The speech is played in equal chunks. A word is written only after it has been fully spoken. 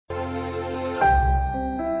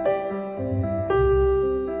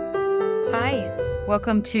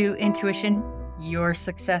Welcome to Intuition, your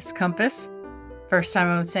success compass. First time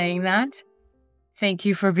I'm saying that. Thank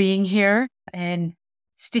you for being here and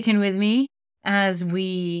sticking with me as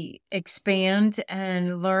we expand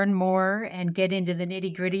and learn more and get into the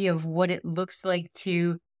nitty-gritty of what it looks like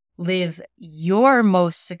to live your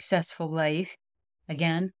most successful life.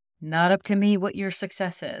 Again, not up to me what your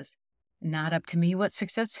success is. Not up to me what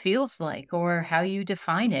success feels like or how you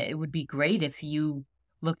define it. It would be great if you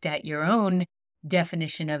looked at your own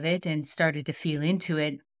definition of it and started to feel into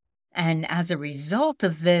it. And as a result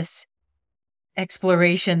of this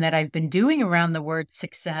exploration that I've been doing around the word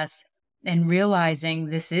success and realizing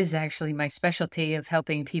this is actually my specialty of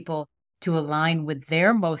helping people to align with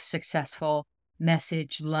their most successful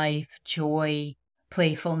message, life, joy,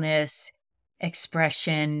 playfulness,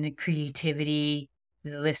 expression, creativity,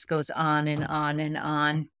 the list goes on and on and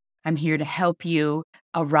on. I'm here to help you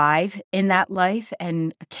arrive in that life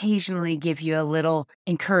and occasionally give you a little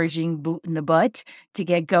encouraging boot in the butt to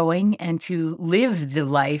get going and to live the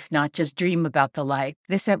life, not just dream about the life.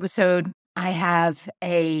 This episode, I have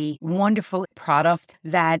a wonderful product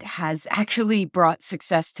that has actually brought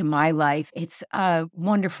success to my life. It's a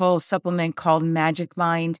wonderful supplement called Magic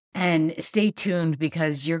Mind. And stay tuned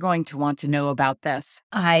because you're going to want to know about this.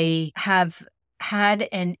 I have had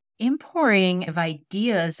an impouring of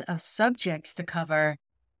ideas of subjects to cover.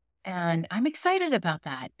 And I'm excited about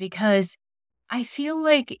that because I feel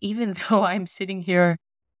like even though I'm sitting here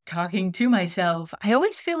talking to myself, I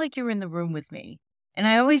always feel like you're in the room with me. And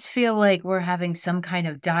I always feel like we're having some kind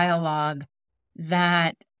of dialogue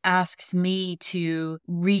that asks me to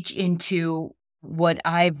reach into what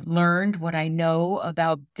I've learned, what I know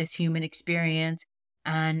about this human experience,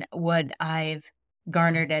 and what I've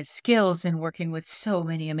garnered as skills in working with so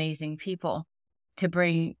many amazing people to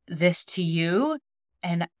bring this to you.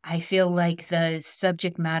 And I feel like the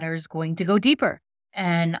subject matter is going to go deeper.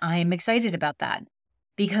 And I'm excited about that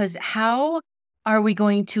because how are we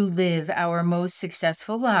going to live our most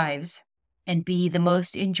successful lives and be the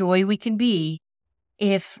most in joy we can be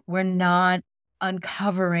if we're not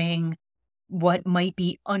uncovering what might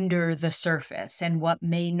be under the surface and what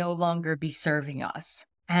may no longer be serving us?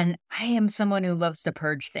 And I am someone who loves to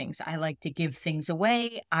purge things. I like to give things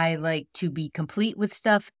away. I like to be complete with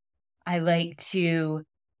stuff. I like to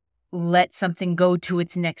let something go to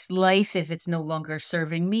its next life if it's no longer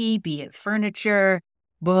serving me, be it furniture,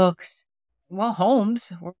 books, well,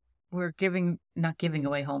 homes. We're not giving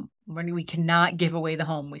away home. We cannot give away the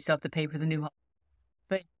home. We still have to pay for the new home.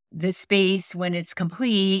 But the space, when it's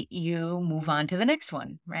complete, you move on to the next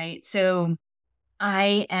one, right? So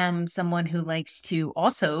I am someone who likes to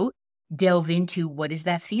also delve into what is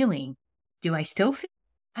that feeling? Do I still feel?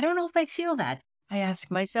 I don't know if I feel that. I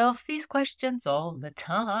ask myself these questions all the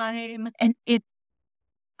time. And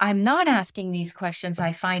I'm not asking these questions.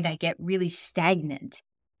 I find I get really stagnant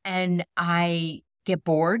and I get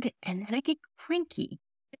bored and then I get cranky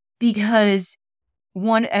because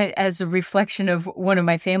as a reflection of one of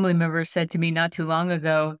my family members said to me not too long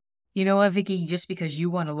ago, you know what, Vicky, just because you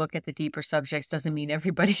want to look at the deeper subjects doesn't mean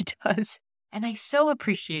everybody does. And I so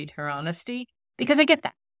appreciate her honesty because I get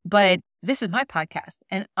that. But this is my podcast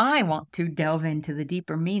and I want to delve into the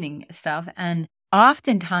deeper meaning stuff. And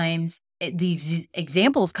oftentimes these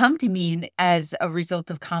examples come to me as a result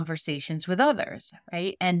of conversations with others,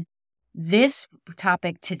 right? And this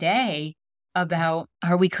topic today about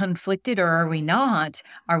are we conflicted or are we not?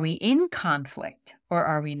 Are we in conflict or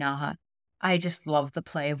are we not? I just love the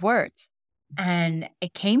play of words. And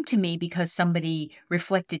it came to me because somebody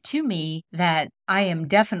reflected to me that I am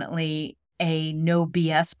definitely a no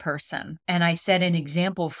BS person. And I set an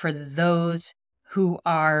example for those who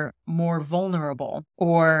are more vulnerable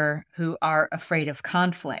or who are afraid of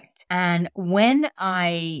conflict. And when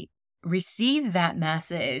I received that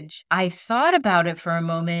message, I thought about it for a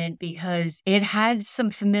moment because it had some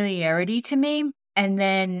familiarity to me. And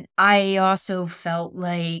then I also felt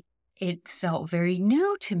like it felt very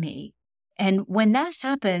new to me. And when that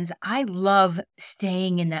happens, I love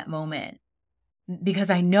staying in that moment because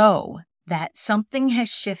I know that something has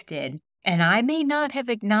shifted and I may not have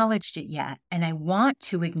acknowledged it yet. And I want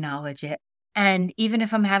to acknowledge it. And even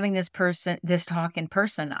if I'm having this talk in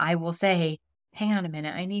person, I will say, hang on a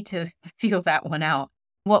minute, I need to feel that one out.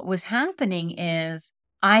 What was happening is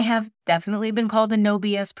I have definitely been called a no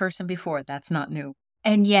BS person before. That's not new.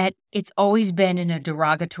 And yet it's always been in a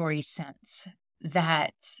derogatory sense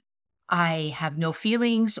that I have no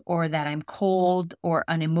feelings or that I'm cold or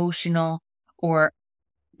unemotional or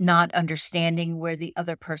not understanding where the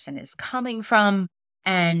other person is coming from.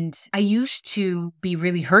 And I used to be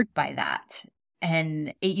really hurt by that.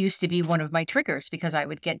 And it used to be one of my triggers because I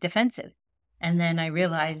would get defensive. And then I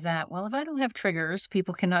realized that, well, if I don't have triggers,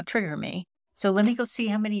 people cannot trigger me. So let me go see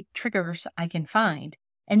how many triggers I can find.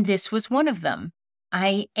 And this was one of them.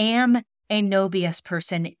 I am a no BS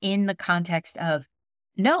person in the context of,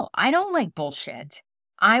 no, I don't like bullshit.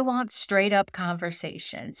 I want straight up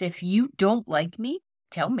conversations. If you don't like me,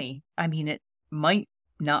 tell me. I mean, it might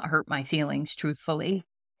not hurt my feelings, truthfully,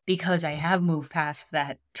 because I have moved past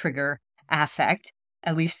that trigger affect,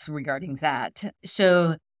 at least regarding that.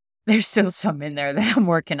 So there's still some in there that I'm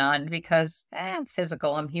working on because I'm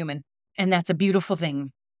physical, I'm human. And that's a beautiful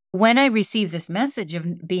thing. When I received this message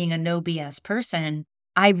of being a no BS person,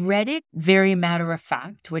 I read it very matter of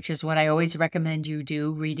fact, which is what I always recommend you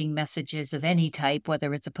do, reading messages of any type,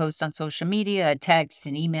 whether it's a post on social media, a text,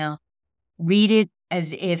 an email. Read it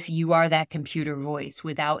as if you are that computer voice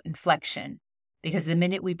without inflection. Because the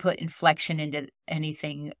minute we put inflection into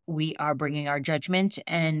anything, we are bringing our judgment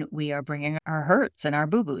and we are bringing our hurts and our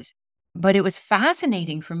boo-boos. But it was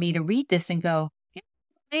fascinating for me to read this and go, yeah,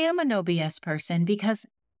 I am a no BS person because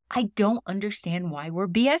I don't understand why we're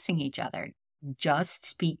BSing each other. Just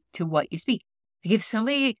speak to what you speak. Like if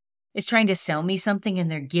somebody is trying to sell me something and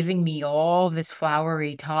they're giving me all this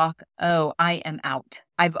flowery talk, oh, I am out.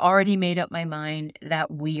 I've already made up my mind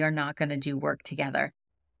that we are not going to do work together.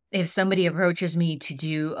 If somebody approaches me to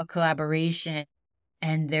do a collaboration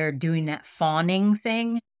and they're doing that fawning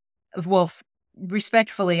thing, well,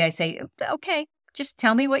 respectfully, I say, okay, just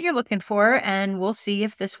tell me what you're looking for and we'll see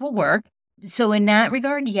if this will work. So in that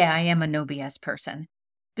regard, yeah, I am a no BS person.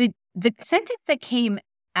 The sentence that came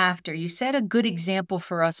after, you said a good example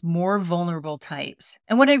for us more vulnerable types.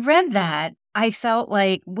 And when I read that, I felt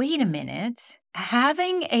like, wait a minute,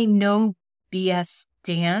 having a no BS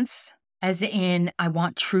stance, as in I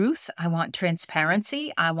want truth, I want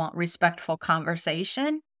transparency, I want respectful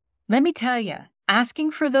conversation. Let me tell you,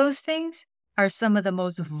 asking for those things are some of the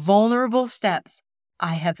most vulnerable steps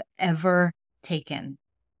I have ever taken.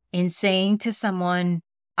 In saying to someone,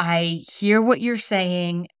 I hear what you're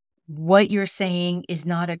saying is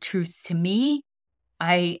not a truth to me.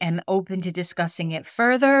 I am open to discussing it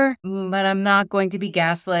further, but I'm not going to be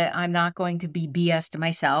gaslit. I'm not going to be BS to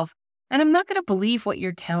myself. And I'm not going to believe what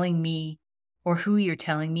you're telling me or who you're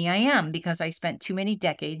telling me I am because I spent too many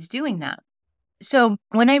decades doing that. So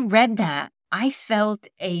when I read that, I felt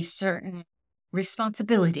a certain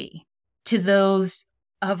responsibility to those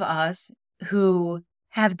of us who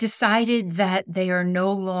have decided that they are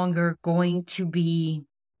no longer going to be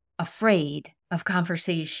afraid of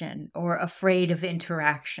conversation or afraid of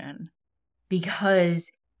interaction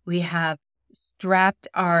because we have strapped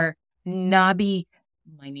our knobby,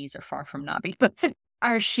 my knees are far from knobby, but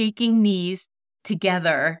our shaking knees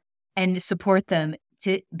together and support them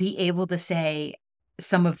to be able to say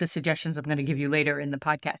some of the suggestions I'm going to give you later in the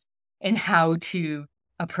podcast and how to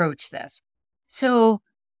approach this. So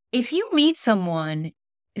if you meet someone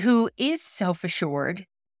who is self-assured,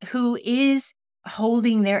 who is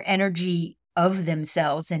holding their energy of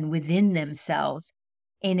themselves and within themselves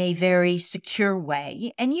in a very secure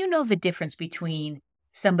way, and you know the difference between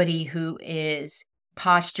somebody who is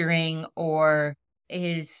posturing or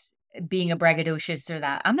is being a braggadocious or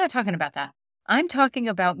that. I'm not talking about that. I'm talking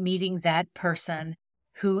about meeting that person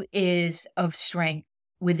who is of strength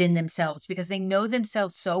within themselves because they know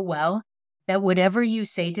themselves so well that whatever you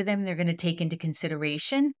say to them, they're going to take into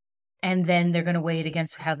consideration. And then they're going to weigh it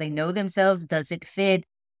against how they know themselves. Does it fit?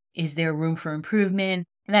 Is there room for improvement?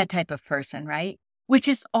 That type of person, right? Which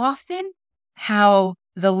is often how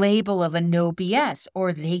the label of a no BS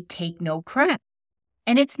or they take no crap.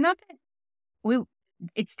 And it's not that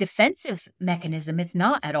it's defensive mechanism. It's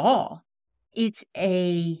not at all. It's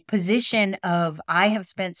a position of I have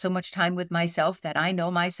spent so much time with myself that I know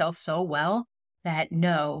myself so well that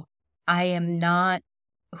no, I am not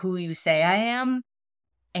who you say I am.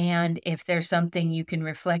 And if there's something you can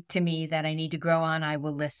reflect to me that I need to grow on, I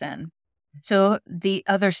will listen. So the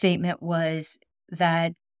other statement was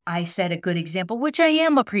that I set a good example, which I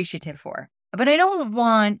am appreciative for. But I don't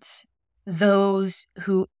want those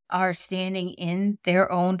who are standing in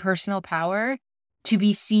their own personal power to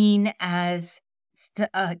be seen as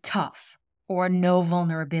tough or no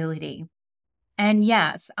vulnerability. And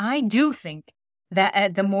yes, I do think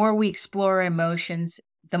that the more we explore emotions,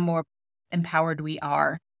 the more empowered we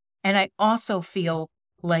are. And I also feel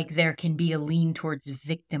like there can be a lean towards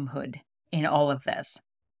victimhood in all of this.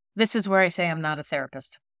 This is where I say I'm not a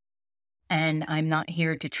therapist. And I'm not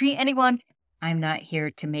here to treat anyone. I'm not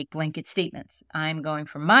here to make blanket statements. I'm going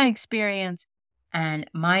from my experience. And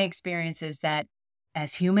my experience is that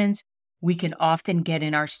as humans, we can often get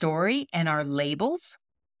in our story and our labels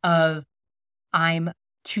of I'm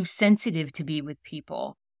too sensitive to be with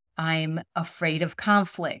people. I'm afraid of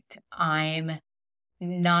conflict. I'm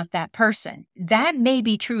not that person. That may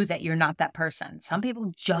be true that you're not that person. Some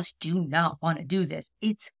people just do not want to do this.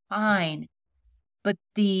 It's fine. But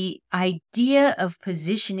the idea of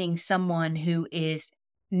positioning someone who is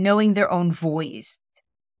knowing their own voice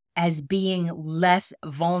as being less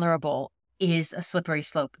vulnerable is a slippery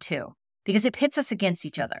slope too, because it pits us against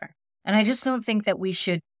each other. And I just don't think that we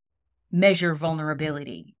should measure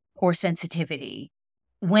vulnerability or sensitivity.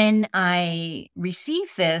 When I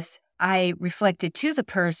received this, I reflected to the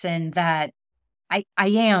person that I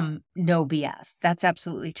am no BS. That's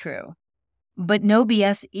absolutely true. But no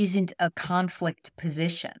BS isn't a conflict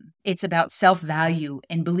position. It's about self-value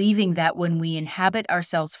and believing that when we inhabit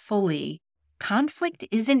ourselves fully, conflict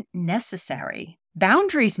isn't necessary.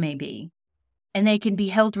 Boundaries may be, and they can be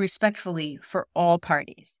held respectfully for all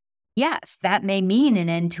parties. Yes, that may mean an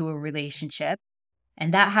end to a relationship,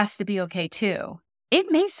 and that has to be okay too. It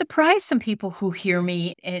may surprise some people who hear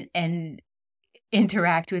me and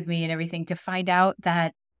interact with me and everything to find out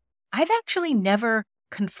that I've actually never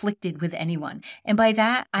conflicted with anyone. And by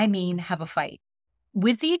that, I mean have a fight,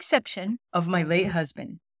 with the exception of my late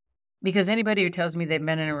husband. Because anybody who tells me they've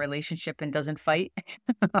been in a relationship and doesn't fight,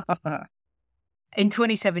 in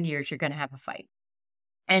 27 years, you're going to have a fight.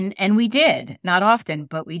 And we did, not often,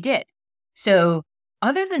 but we did. So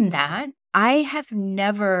other than that, I have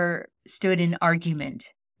never stood in argument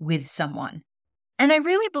with someone. And I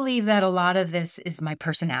really believe that a lot of this is my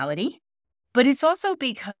personality, but it's also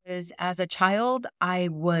because as a child, I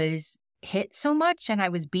was hit so much and I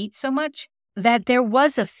was beat so much that there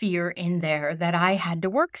was a fear in there that I had to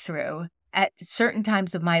work through at certain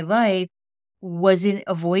times of my life. Was it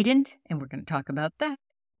avoidant? And we're going to talk about that.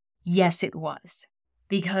 Yes, it was,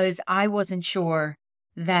 because I wasn't sure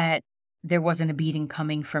that there wasn't a beating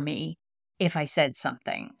coming for me if I said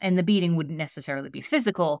something. And the beating wouldn't necessarily be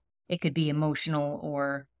physical. It could be emotional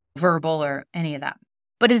or verbal or any of that.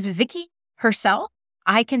 But as Vicky herself,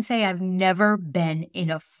 I can say I've never been in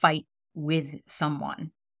a fight with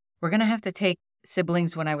someone. We're going to have to take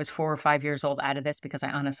siblings when I was 4 or 5 years old out of this because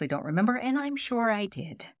I honestly don't remember, and I'm sure I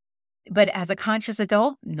did. But as a conscious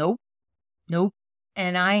adult, nope.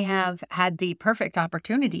 And I have had the perfect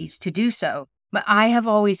opportunities to do so. But I have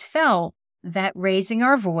always felt that raising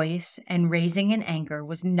our voice and raising in anger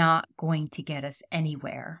was not going to get us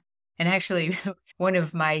anywhere. And actually, one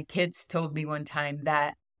of my kids told me one time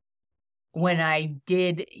that when I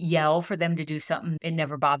did yell for them to do something, it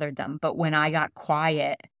never bothered them. But when I got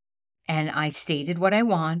quiet and I stated what I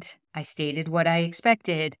want, I stated what I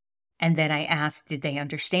expected, and then I asked, did they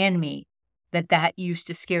understand me? That used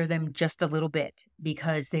to scare them just a little bit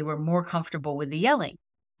because they were more comfortable with the yelling.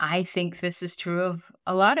 I think this is true of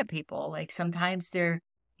a lot of people. Like sometimes they're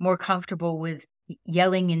more comfortable with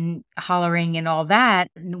yelling and hollering and all that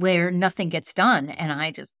where nothing gets done. And I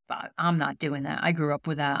just thought, I'm not doing that. I grew up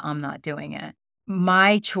with that. I'm not doing it.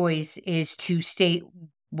 My choice is to state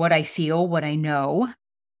what I feel, what I know,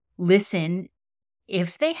 listen.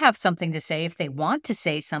 If they have something to say, if they want to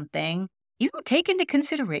say something, you take into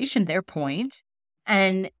consideration their point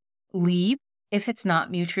and leave if it's not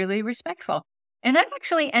mutually respectful. And I've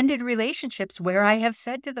actually ended relationships where I have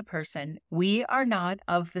said to the person, we are not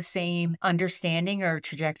of the same understanding or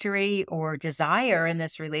trajectory or desire in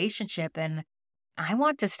this relationship. And I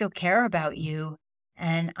want to still care about you.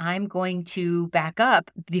 And I'm going to back up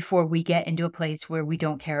before we get into a place where we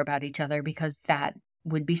don't care about each other, because that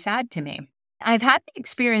would be sad to me. I've had the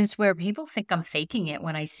experience where people think I'm faking it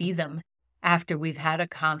when I see them after we've had a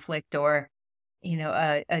conflict or,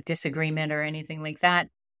 a disagreement or anything like that.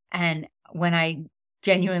 And when I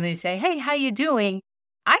genuinely say, hey, how you doing?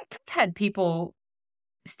 I've had people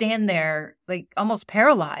stand there like almost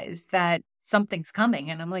paralyzed that something's coming.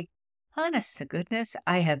 And I'm like, honest to goodness,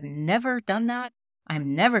 I have never done that.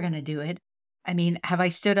 I'm never going to do it. I mean, have I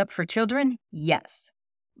stood up for children? Yes.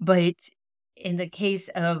 But in the case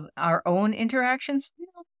of our own interactions,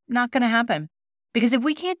 no, not going to happen. Because if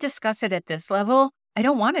we can't discuss it at this level, I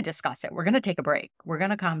don't want to discuss it. We're going to take a break. We're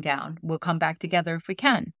going to calm down. We'll come back together if we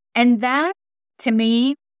can. And that, to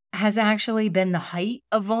me, has actually been the height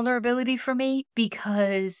of vulnerability for me,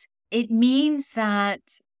 because it means that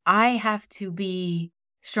I have to be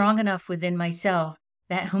strong enough within myself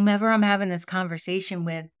that whomever I'm having this conversation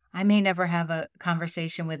with, I may never have a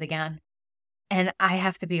conversation with again. And I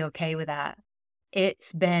have to be okay with that.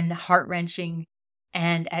 It's been heart-wrenching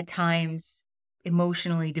and at times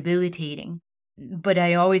emotionally debilitating. But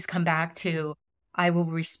I always come back to, I will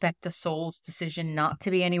respect a soul's decision not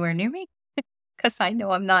to be anywhere near me, because I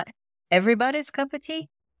know I'm not everybody's cup of tea,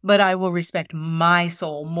 but I will respect my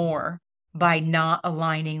soul more by not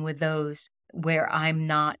aligning with those where I'm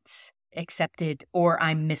not accepted or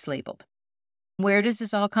I'm mislabeled. Where does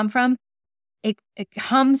this all come from? It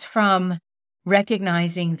comes from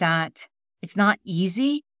recognizing that it's not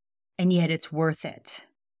easy and yet it's worth it.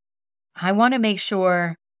 I want to make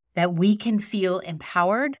sure that we can feel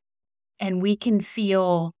empowered and we can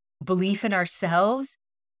feel belief in ourselves,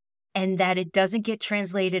 and that it doesn't get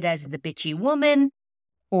translated as the bitchy woman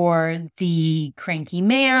or the cranky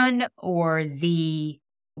man or the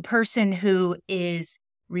person who is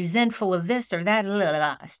resentful of this or that. Blah, blah,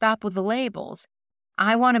 blah. Stop with the labels.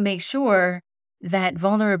 I want to make sure that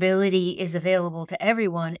vulnerability is available to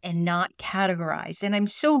everyone and not categorized. And I'm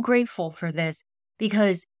so grateful for this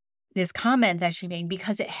comment that she made,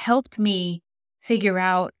 because it helped me figure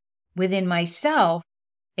out within myself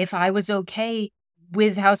if I was okay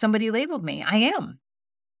with how somebody labeled me. I am.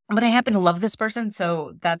 But I happen to love this person,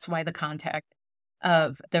 so that's why the context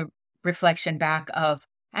of the reflection back of,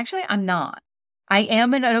 actually, I'm not. I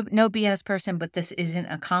am a no BS person, but this isn't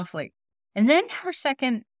a conflict. And then her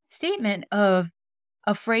second statement of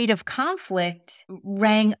afraid of conflict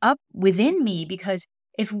rang up within me, because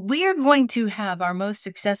if we're going to have our most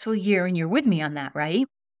successful year, and you're with me on that, right?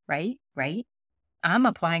 I'm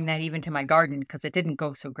applying that even to my garden because it didn't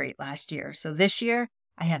go so great last year. So this year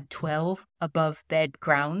I have 12 above bed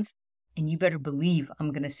grounds, and you better believe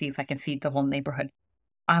I'm going to see if I can feed the whole neighborhood.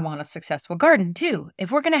 I want a successful garden too.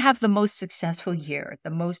 If we're going to have the most successful year,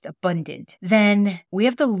 the most abundant, then we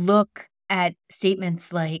have to look at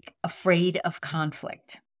statements like afraid of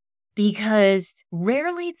conflict, because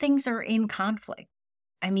rarely things are in conflict.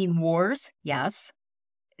 I mean, wars, yes.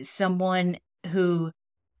 Someone who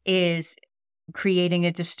is creating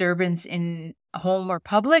a disturbance in a home or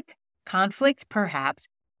public, conflict, perhaps.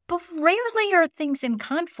 But rarely are things in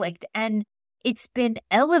conflict. And it's been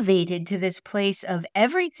elevated to this place of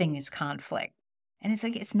everything is conflict. And it's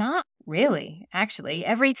like, it's not really, actually.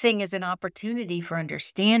 Everything is an opportunity for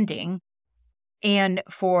understanding and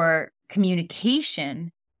for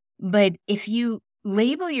communication. But if you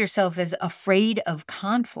label yourself as afraid of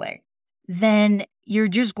conflict, then you're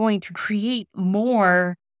just going to create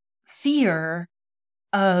more fear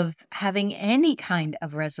of having any kind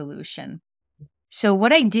of resolution. So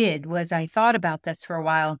what I did was I thought about this for a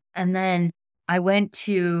while, and then I went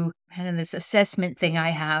to kind of this assessment thing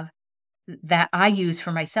I have that I use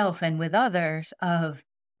for myself and with others of,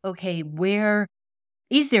 okay, where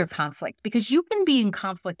is there conflict? Because you can be in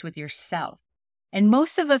conflict with yourself. And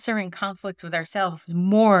most of us are in conflict with ourselves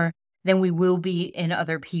more than we will be in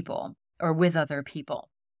other people or with other people,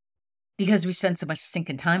 because we spend so much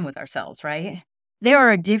stinking time with ourselves, right? There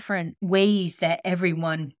are different ways that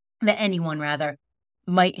anyone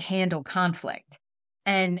might handle conflict.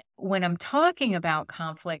 And when I'm talking about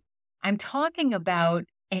conflict, I'm talking about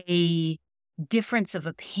a difference of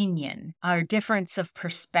opinion or difference of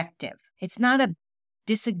perspective. It's not a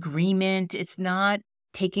disagreement. It's not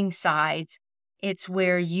taking sides. It's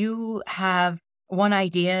where you have one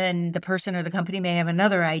idea and the person or the company may have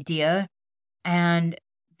another idea, and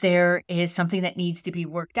there is something that needs to be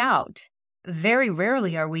worked out. Very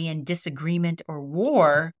rarely are we in disagreement or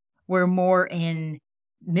war. We're more in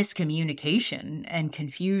miscommunication and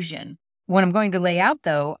confusion. What I'm going to lay out,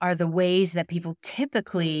 though, are the ways that people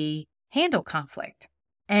typically handle conflict.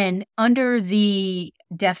 And under the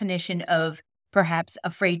definition of perhaps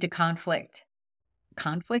afraid to conflict.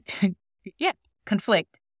 Yeah,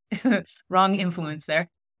 conflict. Wrong influence there.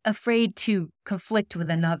 Afraid to conflict with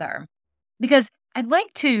another. Because I'd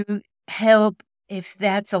like to help, if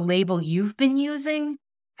that's a label you've been using,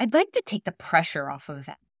 I'd like to take the pressure off of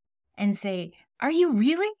that and say, are you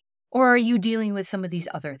really? Or are you dealing with some of these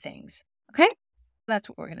other things? Okay? That's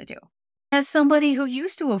what we're going to do. As somebody who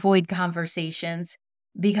used to avoid conversations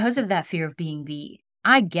because of that fear of being beat,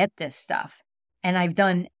 I get this stuff. And I've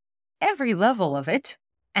done every level of it.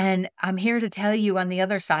 And I'm here to tell you, on the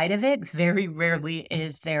other side of it, very rarely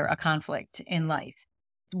is there a conflict in life.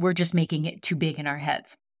 We're just making it too big in our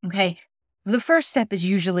heads. Okay. The first step is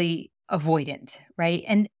usually avoidant, right?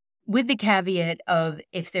 And with the caveat of,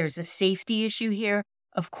 if there's a safety issue here,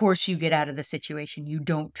 of course you get out of the situation. You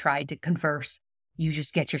don't try to converse. You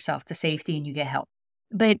just get yourself to safety and you get help.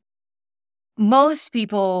 But most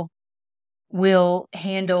people will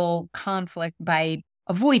handle conflict by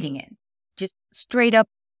avoiding it, just straight up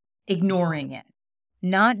ignoring it,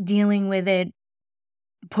 not dealing with it,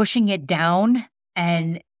 pushing it down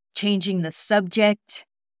and changing the subject,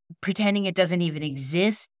 pretending it doesn't even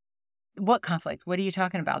exist. What conflict? What are you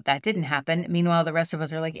talking about? That didn't happen. Meanwhile, the rest of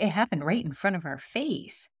us are like, it happened right in front of our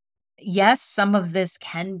face. Yes, some of this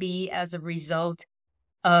can be as a result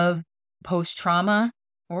of post-trauma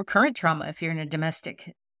or current trauma if you're in a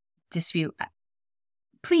domestic dispute,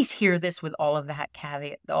 please hear this with all of that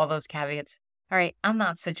caveat, all those caveats. All right, I'm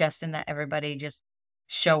not suggesting that everybody just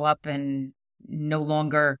show up and no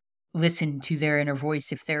longer listen to their inner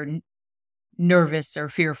voice if they're nervous or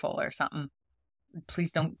fearful or something.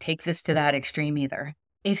 Please don't take this to that extreme either.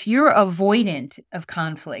 If you're avoidant of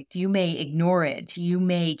conflict, you may ignore it. You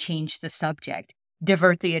may change the subject,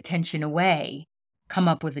 divert the attention away, come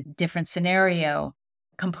up with a different scenario,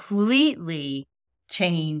 completely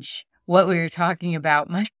change what we were talking about.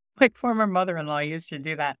 My former mother-in-law used to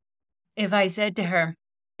do that. If I said to her,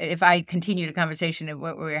 if I continued a conversation of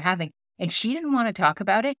what we were having, and she didn't want to talk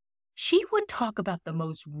about it, she would talk about the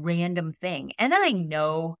most random thing. And I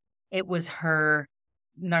know it was her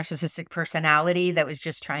narcissistic personality that was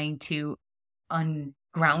just trying to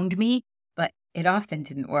unground me, but it often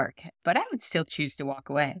didn't work. But I would still choose to walk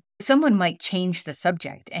away. Someone might change the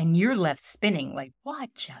subject and you're left spinning like,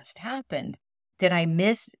 what just happened? Did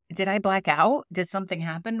I black out? Did something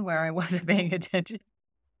happen where I wasn't paying attention?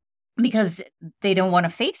 Because they don't want to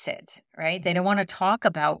face it, right? They don't want to talk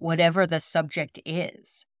about whatever the subject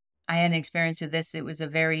is. I had an experience with this. It was a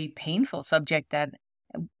very painful subject, that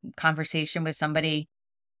conversation with somebody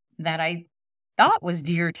that I thought was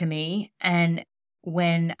dear to me. And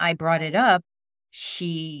when I brought it up,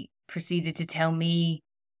 she proceeded to tell me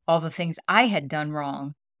all the things I had done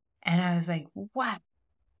wrong. And I was like, wow,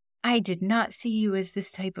 I did not see you as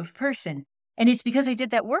this type of person. And it's because I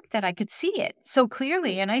did that work that I could see it so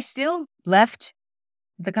clearly. And I still left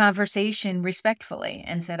the conversation respectfully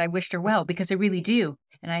and said I wished her well, because I really do.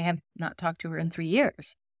 And I have not talked to her in 3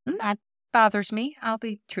 years. And that bothers me. I'll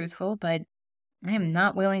be truthful, but I am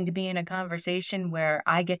not willing to be in a conversation where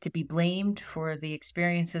I get to be blamed for the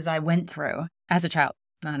experiences I went through as a child,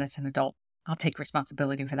 not as an adult. I'll take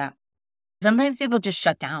responsibility for that. Sometimes people just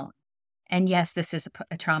shut down. And yes, this is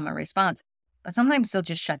a trauma response, but sometimes they'll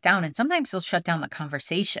just shut down, and sometimes they'll shut down the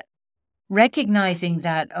conversation. Recognizing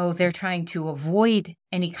that, oh, they're trying to avoid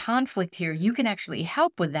any conflict here, you can actually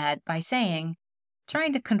help with that by saying,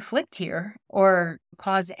 trying to conflict here or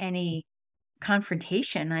cause any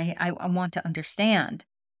confrontation, I want to understand.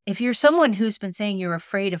 If you're someone who's been saying you're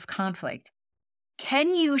afraid of conflict,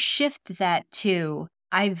 can you shift that to,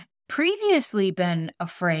 I've previously been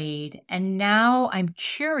afraid and now I'm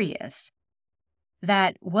curious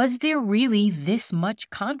that was there really this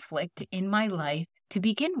much conflict in my life to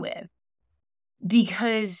begin with?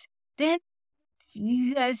 Because then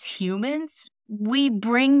as humans, we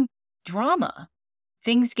bring drama.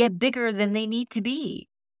 Things get bigger than they need to be.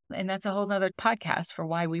 And that's a whole nother podcast for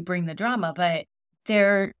why we bring the drama. But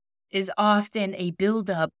there is often a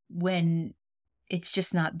buildup when it's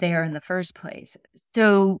just not there in the first place.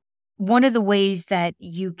 So one of the ways that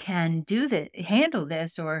you can handle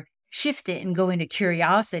this or shift it and go into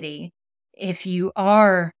curiosity, if you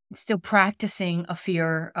are still practicing a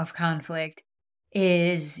fear of conflict,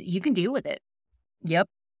 is you can deal with it. Yep,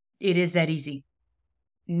 it is that easy.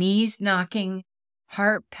 Knees knocking,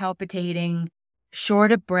 heart palpitating,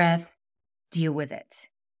 short of breath, deal with it.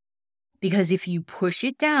 Because if you push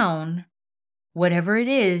it down, whatever it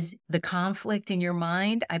is, the conflict in your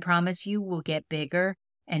mind, I promise you, will get bigger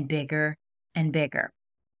and bigger and bigger.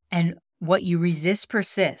 And what you resist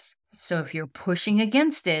persists. So if you're pushing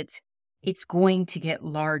against it, it's going to get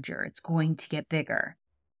larger. It's going to get bigger.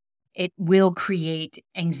 It will create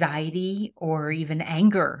anxiety or even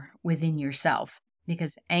anger within yourself,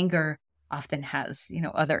 because anger often has,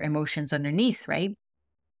 other emotions underneath, right?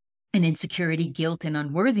 And insecurity, guilt, and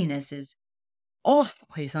unworthiness is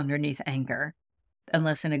always underneath anger,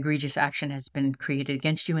 unless an egregious action has been created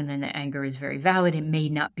against you, and then the anger is very valid. It may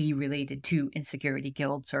not be related to insecurity,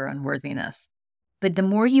 guilt, or unworthiness. But the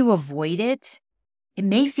more you avoid it, it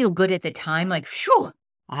may feel good at the time, like, phew,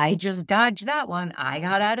 I just dodged that one. I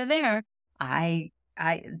got out of there.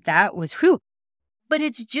 That was whew. But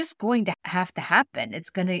it's just going to have to happen. It's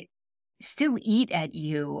going to still eat at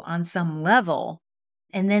you on some level.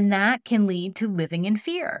 And then that can lead to living in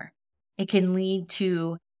fear. It can lead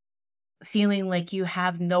to feeling like you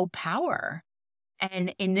have no power.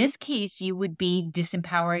 And in this case, you would be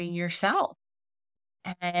disempowering yourself.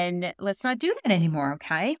 And let's not do that anymore,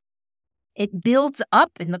 okay? It builds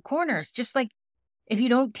up in the corners, just like if you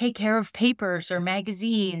don't take care of papers or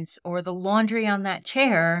magazines or the laundry on that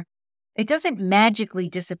chair, it doesn't magically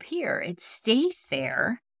disappear. It stays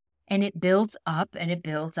there and it builds up and it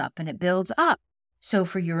builds up and it builds up. So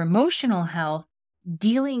for your emotional health,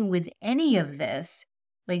 dealing with any of this,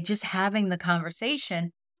 like just having the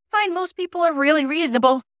conversation, I find most people are really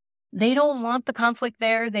reasonable. They don't want the conflict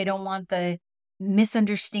there. They don't want the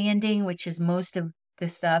misunderstanding, which is most of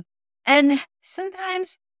this stuff. And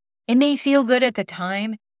sometimes it may feel good at the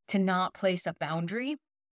time, to not place a boundary.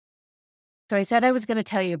 So I said I was going to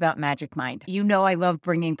tell you about Magic Mind. You know, I love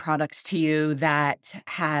bringing products to you that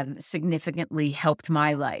have significantly helped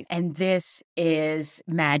my life. And this is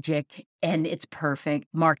magic, and it's perfect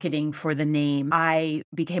marketing for the name. I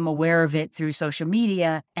became aware of it through social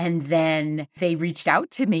media, and then they reached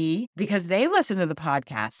out to me because they listen to the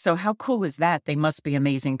podcast. So how cool is that? They must be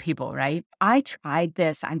amazing people, right? I tried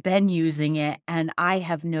this. I've been using it, and I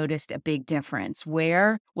have noticed a big difference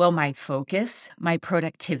where, well, my focus, my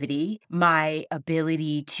productivity, my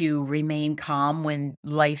ability to remain calm when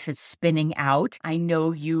life is spinning out. I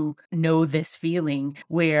know you know this feeling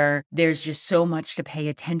where there's just so much to pay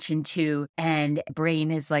attention to and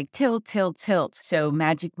brain is like tilt, tilt, tilt. So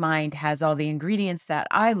Magic Mind has all the ingredients that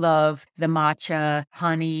I love, the matcha,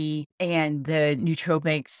 honey, and the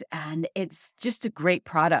nootropics, and it's just a great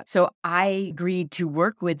product. So I agreed to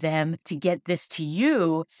work with them to get this to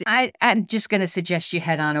you. I'm just going to suggest you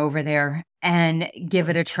head on over there and give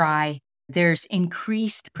it a try. There's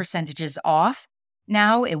increased percentages off.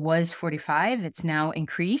 Now it was 45. It's now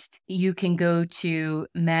increased. You can go to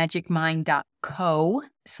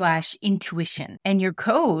magicmind.co/intuition, and your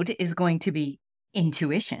code is going to be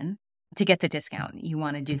intuition to get the discount. You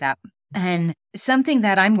want to do that. And something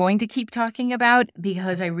that I'm going to keep talking about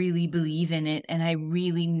because I really believe in it and I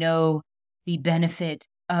really know the benefit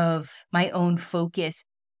of my own focus.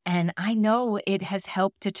 And I know it has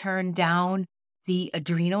helped to turn down the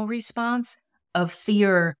adrenal response of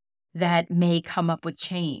fear that may come up with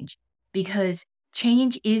change, because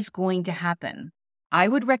change is going to happen. I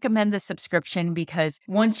would recommend the subscription because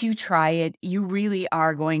once you try it, you really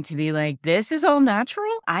are going to be like, this is all natural.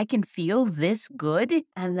 I can feel this good.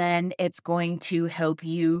 And then it's going to help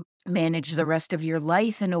you manage the rest of your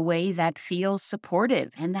life in a way that feels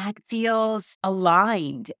supportive and that feels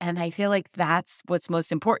aligned. And I feel like that's what's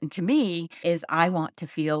most important to me is I want to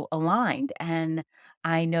feel aligned. And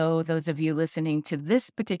I know those of you listening to this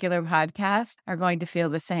particular podcast are going to feel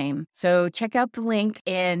the same. So check out the link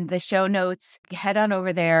in the show notes, head on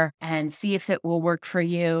over there and see if it will work for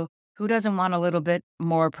you. Who doesn't want a little bit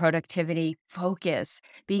more productivity, focus,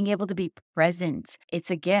 being able to be present? It's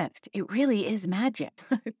a gift. It really is magic.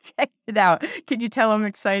 Check it out. Can you tell I'm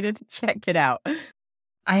excited? Check it out.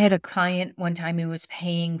 I had a client one time who was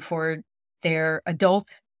paying for their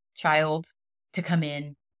adult child to come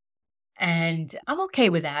in. And I'm okay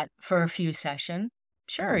with that for a few sessions.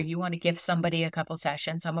 Sure, you want to give somebody a couple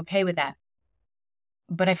sessions. I'm okay with that.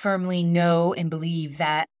 But I firmly know and believe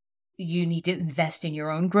that you need to invest in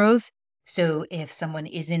your own growth. So if someone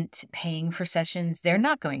isn't paying for sessions, they're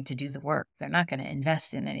not going to do the work. They're not going to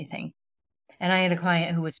invest in anything. And I had a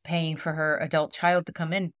client who was paying for her adult child to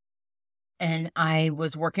come in, and I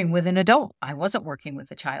was working with an adult. I wasn't working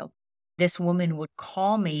with a child. This woman would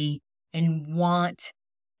call me and want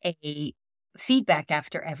a feedback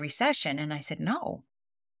after every session. And I said, no,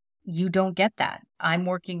 you don't get that. I'm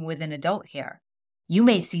working with an adult here. You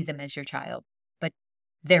may see them as your child, but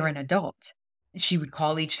they're an adult. She would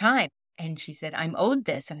call each time and she said, I'm owed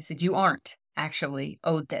this. And I said, you aren't actually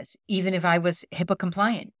owed this. Even if I was HIPAA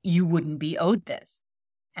compliant, you wouldn't be owed this.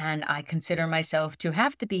 And I consider myself to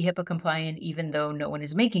have to be HIPAA compliant, even though no one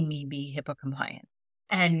is making me be HIPAA compliant.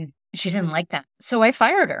 And she didn't like that. So I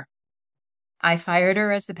fired her. I fired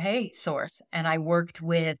her as the pay source, and I worked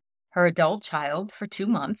with her adult child for 2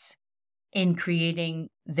 months in creating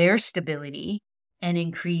their stability and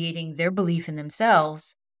in creating their belief in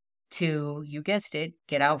themselves to, you guessed it,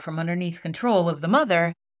 get out from underneath control of the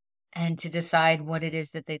mother and to decide what it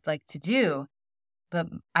is that they'd like to do. But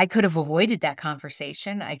I could have avoided that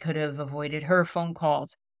conversation. I could have avoided her phone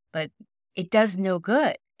calls, but it does no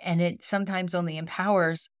good. And it sometimes only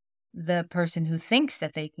empowers the person who thinks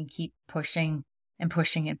that they can keep pushing and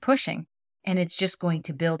pushing and pushing. And it's just going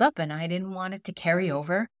to build up. And I didn't want it to carry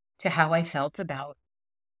over to how I felt about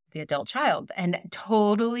the adult child. And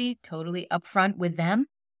totally upfront with them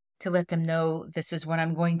to let them know this is what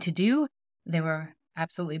I'm going to do. They were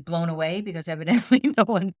absolutely blown away because evidently no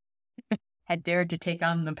one had dared to take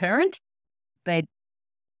on the parent. But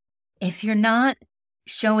if you're not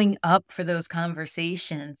showing up for those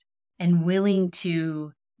conversations and willing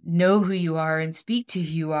to know who you are and speak to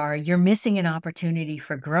who you are, you're missing an opportunity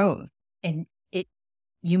for growth. And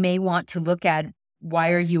you may want to look at,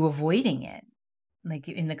 why are you avoiding it? Like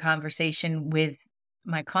in the conversation with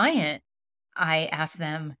my client, I asked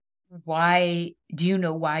them, why do you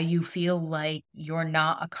know why you feel like you're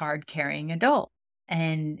not a card carrying adult?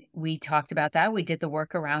 And we talked about that. We did the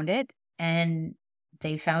work around it, and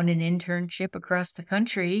they found an internship across the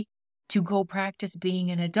country to go practice being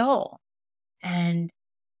an adult. And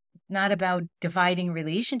not about dividing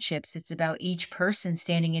relationships. It's about each person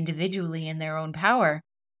standing individually in their own power.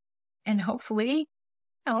 And hopefully,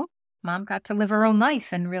 mom got to live her own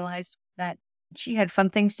life and realize that she had fun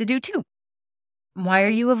things to do too. Why are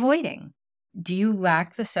you avoiding? Do you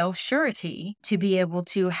lack the self-surety to be able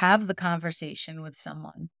to have the conversation with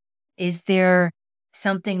someone? Is there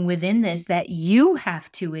something within this that you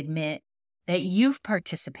have to admit that you've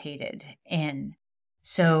participated in?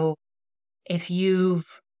 So if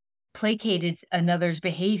you've placated another's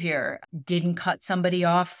behavior, didn't cut somebody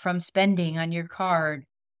off from spending on your card,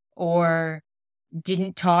 or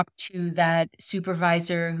didn't talk to that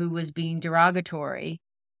supervisor who was being derogatory,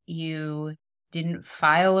 you didn't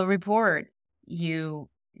file a report, you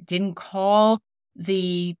didn't call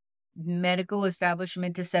the medical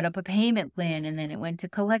establishment to set up a payment plan, and then it went to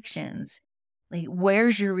collections. Like,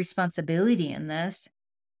 where's your responsibility in this?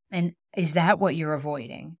 And is that what you're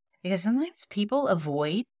avoiding? Because sometimes people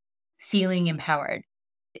avoid feeling empowered.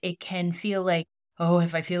 It can feel like, oh,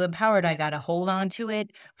 if I feel empowered, I got to hold on to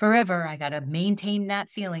it forever. I got to maintain that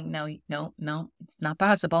feeling. No, it's not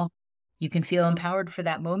possible. You can feel empowered for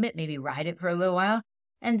that moment, maybe ride it for a little while,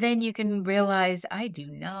 and then you can realize, I do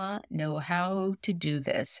not know how to do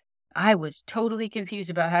this. I was totally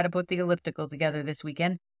confused about how to put the elliptical together this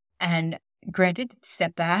weekend. And granted,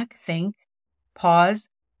 step back, think, pause,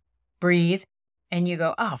 breathe, and you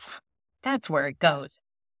go, oh, that's where it goes.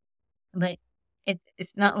 But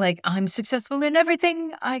it's not like I'm successful in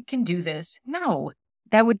everything, I can do this. No,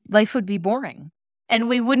 life would be boring. And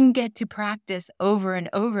we wouldn't get to practice over and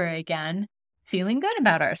over again feeling good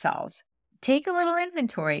about ourselves. Take a little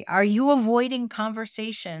inventory. Are you avoiding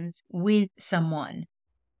conversations with someone?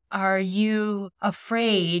 Are you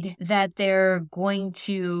afraid that they're going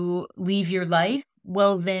to leave your life?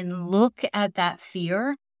 Well, then look at that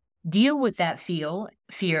fear, deal with that fear,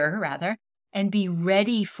 and be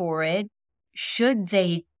ready for it should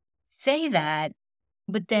they say that,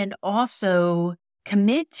 but then also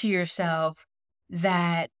commit to yourself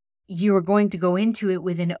that you are going to go into it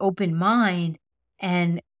with an open mind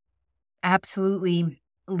and absolutely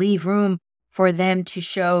leave room for them to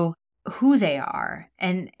show who they are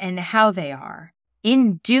and how they are.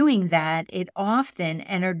 In doing that, it often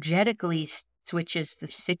energetically switches the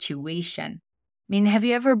situation. I mean, have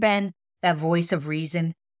you ever been that voice of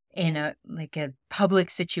reason in a public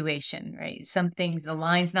situation, right? The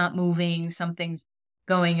line's not moving, something's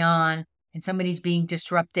going on, and somebody's being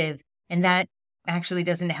disruptive, and that actually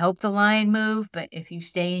doesn't help the line move. But if you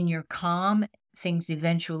stay in your calm, things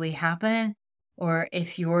eventually happen. Or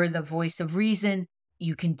if you're the voice of reason,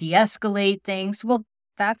 you can de-escalate things. Well,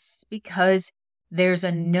 that's because there's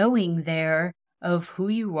a knowing there of who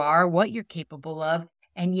you are, what you're capable of,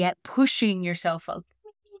 and yet pushing yourself a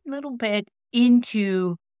little bit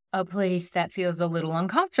into a place that feels a little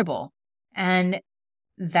uncomfortable. And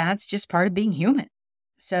that's just part of being human.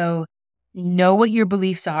 So know what your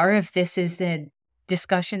beliefs are. If this is the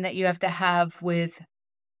discussion that you have to have with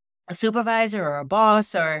a supervisor or a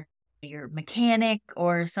boss or your mechanic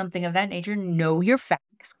or something of that nature, know your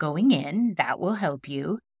facts going in. That will help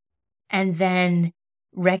you. And then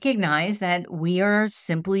recognize that we are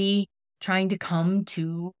simply trying to come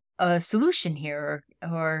to a solution here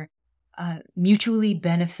or a mutually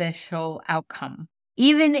beneficial outcome.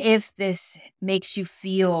 Even if this makes you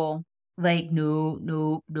feel like, no,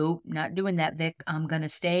 not doing that, Vic. I'm going to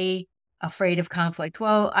stay afraid of conflict.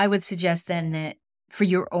 Well, I would suggest then that for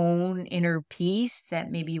your own inner peace,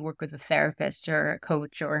 that maybe you work with a therapist or a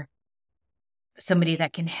coach or somebody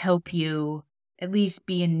that can help you at least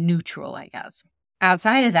be in neutral, I guess.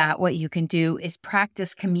 Outside of that, what you can do is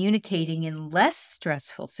practice communicating in less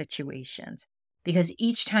stressful situations, because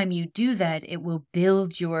each time you do that, it will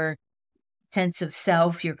build your sense of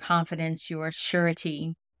self, your confidence, your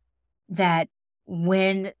surety, that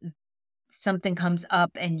when something comes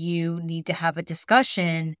up and you need to have a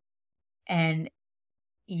discussion, and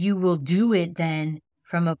you will do it then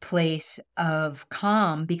from a place of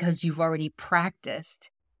calm because you've already practiced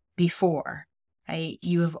before, right?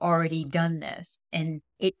 You have already done this. And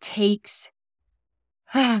it does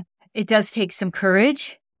take some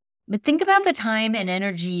courage, but think about the time and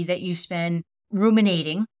energy that you spend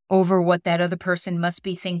ruminating over what that other person must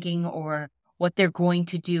be thinking or what they're going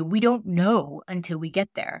to do. We don't know until we get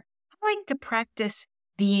there. I like to practice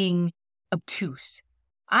being obtuse.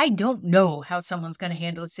 I don't know how someone's going to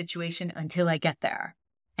handle a situation until I get there.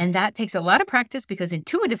 And that takes a lot of practice because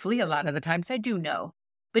intuitively, a lot of the times I do know.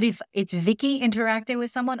 But if it's Vicky interacting with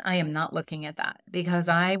someone, I am not looking at that because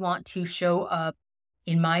I want to show up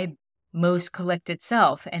in my most collected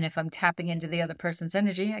self. And if I'm tapping into the other person's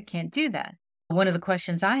energy, I can't do that. One of the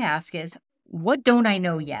questions I ask is, what don't I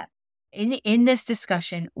know yet? in this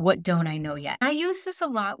discussion, what don't I know yet? I use this a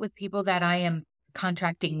lot with people that I am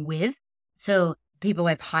contracting with. So people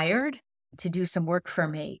I've hired to do some work for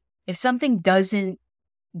me. If something doesn't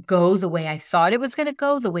go the way I thought it was going to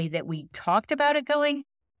go, the way that we talked about it going,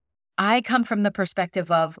 I come from the perspective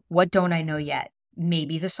of what don't I know yet?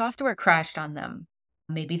 Maybe the software crashed on them.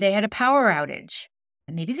 Maybe they had a power outage.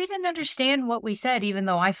 Maybe they didn't understand what we said, even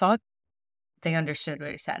though I thought they understood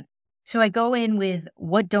what we said. So I go in with,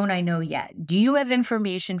 what don't I know yet? Do you have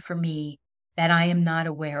information for me that I am not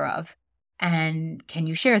aware of? And can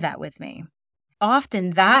you share that with me?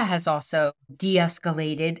 Often that has also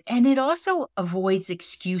de-escalated, and it also avoids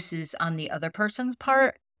excuses on the other person's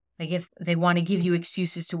part. Like if they want to give you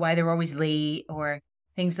excuses to why they're always late or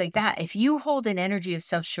things like that. If you hold an energy of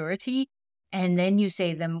self-surety and then you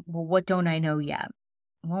say to them, well, what don't I know yet?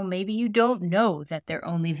 Well, maybe you don't know that their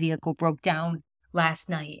only vehicle broke down last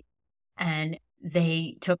night and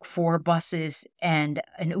they took 4 buses and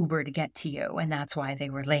an Uber to get to you, and that's why they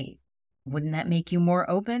were late. Wouldn't that make you more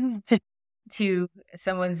open to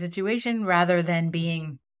someone's situation rather than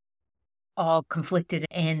being all conflicted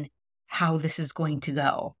in how this is going to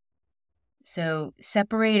go? So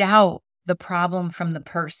separate out the problem from the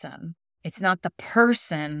person. It's not the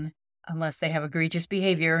person unless they have egregious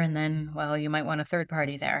behavior, and then, well, you might want a third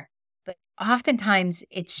party there. But oftentimes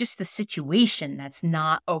it's just the situation that's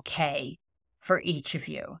not okay for each of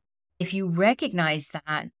you. If you recognize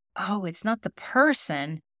that, oh, it's not the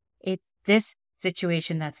person, it's this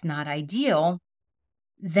situation that's not ideal,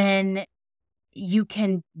 then you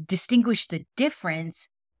can distinguish the difference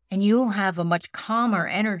and you'll have a much calmer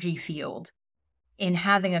energy field in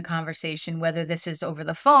having a conversation, whether this is over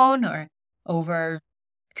the phone or over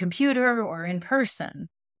computer or in person.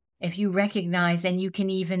 If you recognize, and you can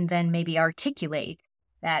even then maybe articulate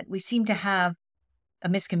that we seem to have a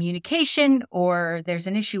miscommunication or there's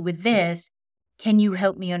an issue with this, can you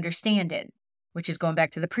help me understand it? Which is going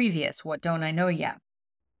back to the previous, what don't I know yet?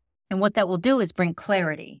 And what that will do is bring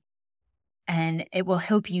clarity, and it will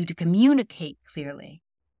help you to communicate clearly.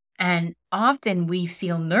 And often we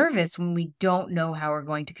feel nervous when we don't know how we're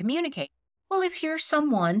going to communicate. Well, if you're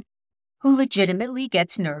someone who legitimately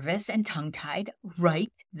gets nervous and tongue-tied,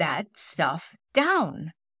 write that stuff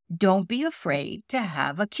down. Don't be afraid to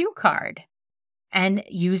have a cue card and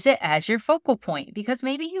use it as your focal point, because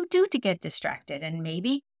maybe you do to get distracted and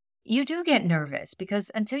maybe you do get nervous,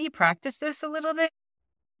 because until you practice this a little bit,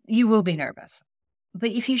 you will be nervous.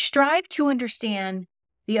 But if you strive to understand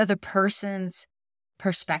the other person's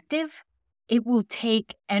perspective, it will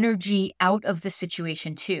take energy out of the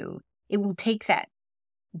situation too. It will take that,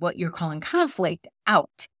 what you're calling conflict,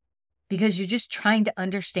 out, because you're just trying to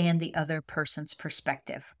understand the other person's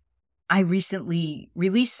perspective. I recently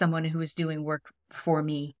released someone who was doing work for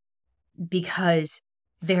me because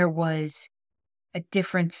there was a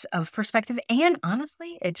difference of perspective. And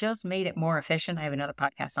honestly, it just made it more efficient. I have another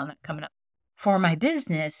podcast on it coming up for my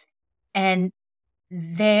business. And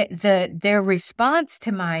their response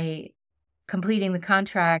to my completing the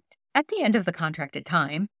contract at the end of the contracted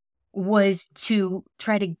time was to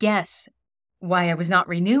try to guess why I was not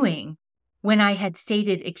renewing when I had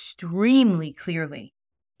stated extremely clearly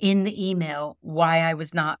in the email why I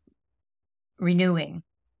was not renewing.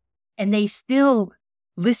 And they still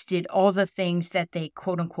listed all the things that they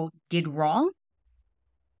quote unquote did wrong.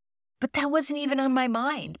 But that wasn't even on my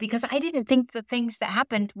mind because I didn't think the things that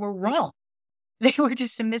happened were wrong. They were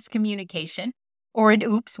just a miscommunication or an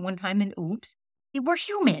oops, one time an oops. We're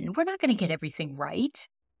human. We're not going to get everything right.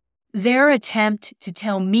 Their attempt to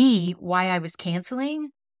tell me why I was canceling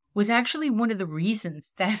was actually one of the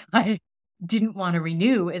reasons that I didn't want to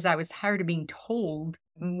renew, as I was tired of being told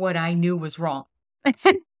what I knew was wrong.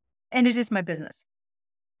 And it is my business.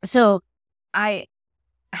 So I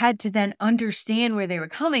had to then understand where they were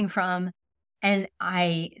coming from. And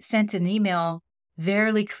I sent an email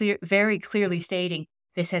very clearly stating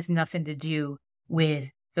this has nothing to do with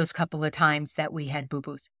those couple of times that we had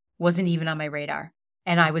boo-boos. Wasn't even on my radar.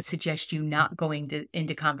 And I would suggest you not going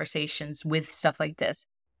into conversations with stuff like this,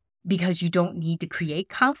 because you don't need to create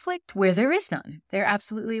conflict where there is none. There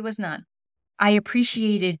absolutely was none. I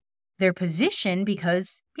appreciated their position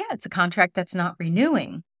because, yeah, it's a contract that's not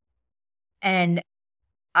renewing. And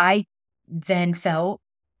I then felt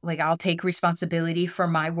like I'll take responsibility for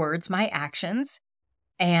my words, my actions.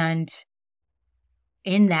 And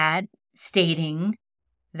in that, stating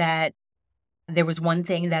that there was one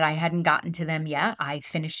thing that I hadn't gotten to them yet. I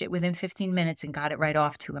finished it within 15 minutes and got it right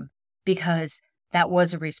off to them because that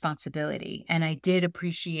was a responsibility. And I did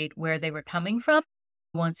appreciate where they were coming from.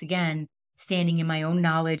 Once again, standing in my own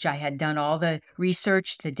knowledge, I had done all the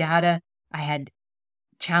research, the data. I had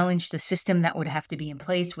challenge the system that would have to be in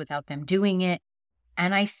place without them doing it.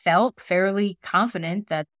 And I felt fairly confident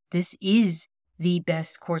that this is the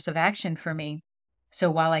best course of action for me. So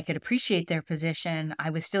while I could appreciate their position, I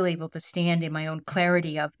was still able to stand in my own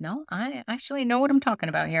clarity of, no, I actually know what I'm talking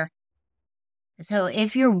about here. So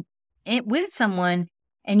if you're with someone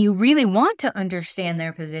and you really want to understand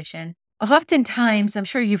their position, oftentimes, I'm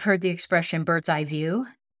sure you've heard the expression bird's eye view.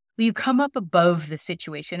 You come up above the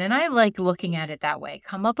situation. And I like looking at it that way.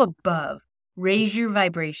 Come up above, raise your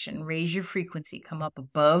vibration, raise your frequency, come up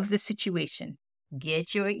above the situation.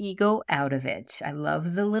 Get your ego out of it. I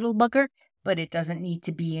love the little bugger, but it doesn't need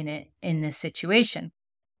to be in it in this situation.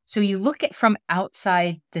 So you look at from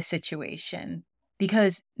outside the situation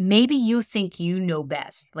because maybe you think you know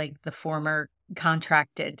best, like the former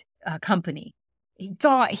contracted company. He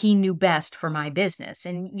thought he knew best for my business,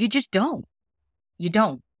 and you just don't. You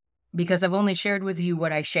don't, because I've only shared with you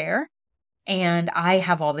what I share, and I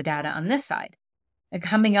have all the data on this side. And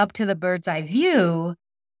coming up to the bird's eye view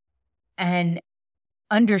and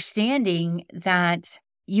understanding that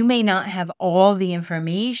you may not have all the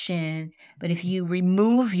information, but if you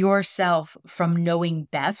remove yourself from knowing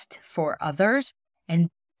best for others, and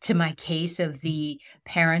to my case of the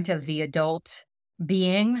parent of the adult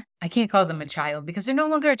being, I can't call them a child because they're no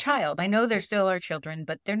longer a child. I know they're still our children,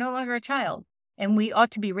 but they're no longer a child. And we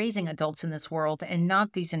ought to be raising adults in this world and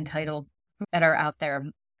not these entitled that are out there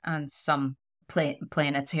on some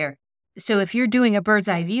planets here. So if you're doing a bird's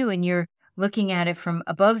eye view and you're looking at it from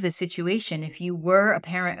above the situation, if you were a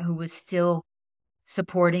parent who was still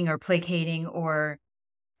supporting or placating or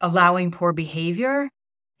allowing poor behavior,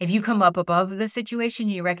 if you come up above the situation,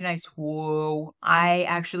 you recognize, whoa, I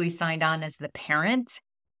actually signed on as the parent.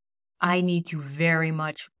 I need to very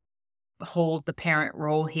much hold the parent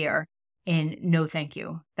role here. And no, thank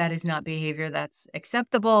you. That is not behavior that's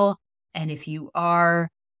acceptable. And if you are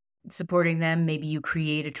supporting them, maybe you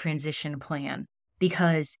create a transition plan,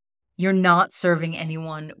 because you're not serving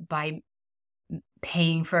anyone by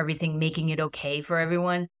paying for everything, making it okay for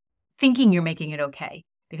everyone, thinking you're making it okay,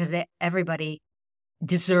 because everybody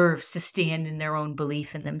deserves to stand in their own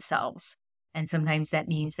belief in themselves. And sometimes that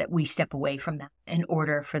means that we step away from them in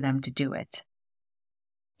order for them to do it.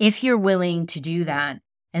 If you're willing to do that,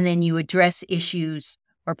 and then you address issues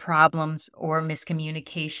or problems or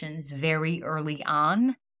miscommunications very early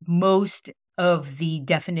on, most of the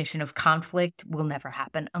definition of conflict will never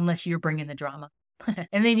happen unless you're bringing the drama.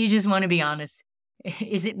 And then you just want to be honest.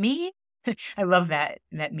 Is it me? I love that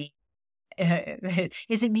me.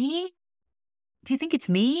 Is it me? Do you think it's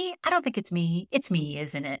me? I don't think it's me. It's me,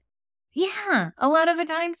 isn't it? Yeah, a lot of the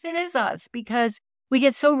times it is us, because we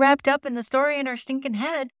get so wrapped up in the story in our stinking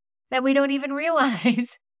head that we don't even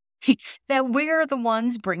realize that we're the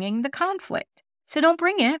ones bringing the conflict. So don't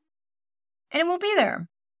bring it, and it won't be there.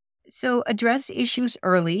 So address issues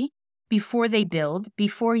early, before they build,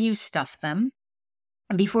 before you stuff them,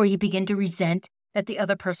 and before you begin to resent that the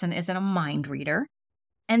other person isn't a mind reader.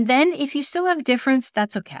 And then if you still have difference,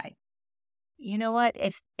 that's okay. You know what?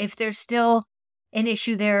 If there's still an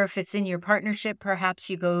issue there, if it's in your partnership, perhaps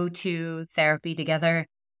you go to therapy together.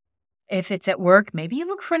 If it's at work, maybe you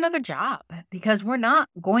look for another job, because we're not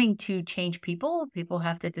going to change people. People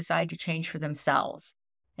have to decide to change for themselves,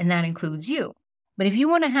 and that includes you. But if you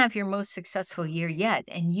want to have your most successful year yet,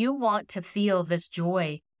 and you want to feel this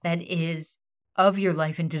joy that is of your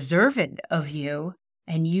life and deserve it of you,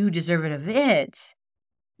 and you deserve it of it,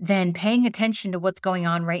 then paying attention to what's going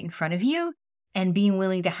on right in front of you and being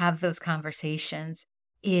willing to have those conversations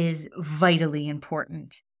is vitally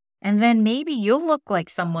important. And then maybe you'll look like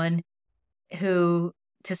someone who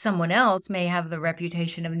to someone else may have the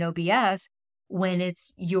reputation of no BS when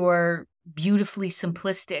it's your beautifully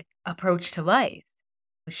simplistic approach to life.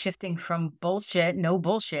 Shifting from bullshit, no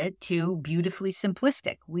bullshit, to beautifully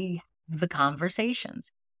simplistic. We have the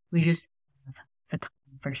conversations. We just have the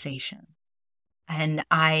conversation. And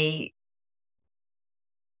I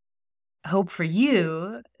hope for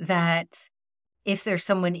you that if there's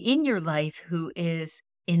someone in your life who is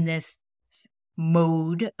in this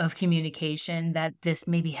mode of communication, that this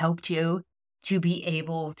maybe helped you to be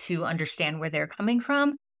able to understand where they're coming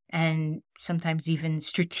from, and sometimes even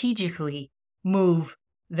strategically move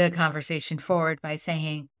the conversation forward by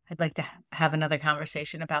saying, I'd like to have another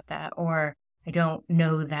conversation about that, or I don't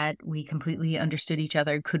know that we completely understood each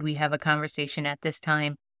other. Could we have a conversation at this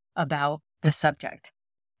time about the subject?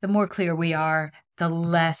 The more clear we are, the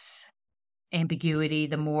less ambiguity,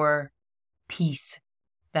 the more peace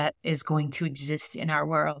that is going to exist in our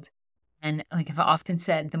world. And like I've often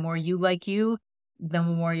said, the more you like you, the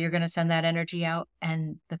more you're going to send that energy out,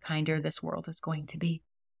 and the kinder this world is going to be.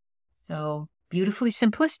 So beautifully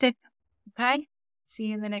simplistic. Okay? See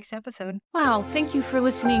you in the next episode. Wow, thank you for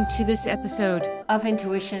listening to this episode of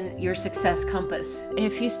Intuition, Your Success Compass.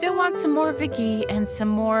 If you still want some more Vicki and some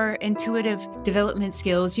more intuitive development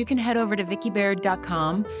skills, you can head over to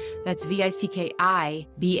vickibaird.com. That's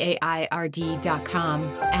VICKIBAIRD.com,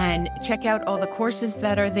 and check out all the courses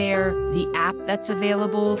that are there, the app that's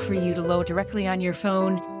available for you to load directly on your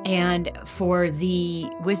phone, and for the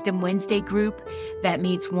Wisdom Wednesday group that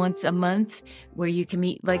meets once a month, where you can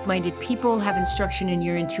meet like-minded people, have instruction in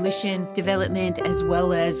your intuition development, as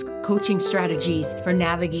well as coaching strategies for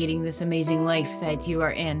navigating this amazing life that you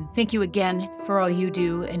are in. Thank you again for all you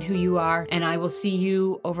do and who you are. And I will see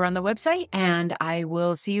you over on the website, and I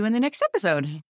will see you in the next episode.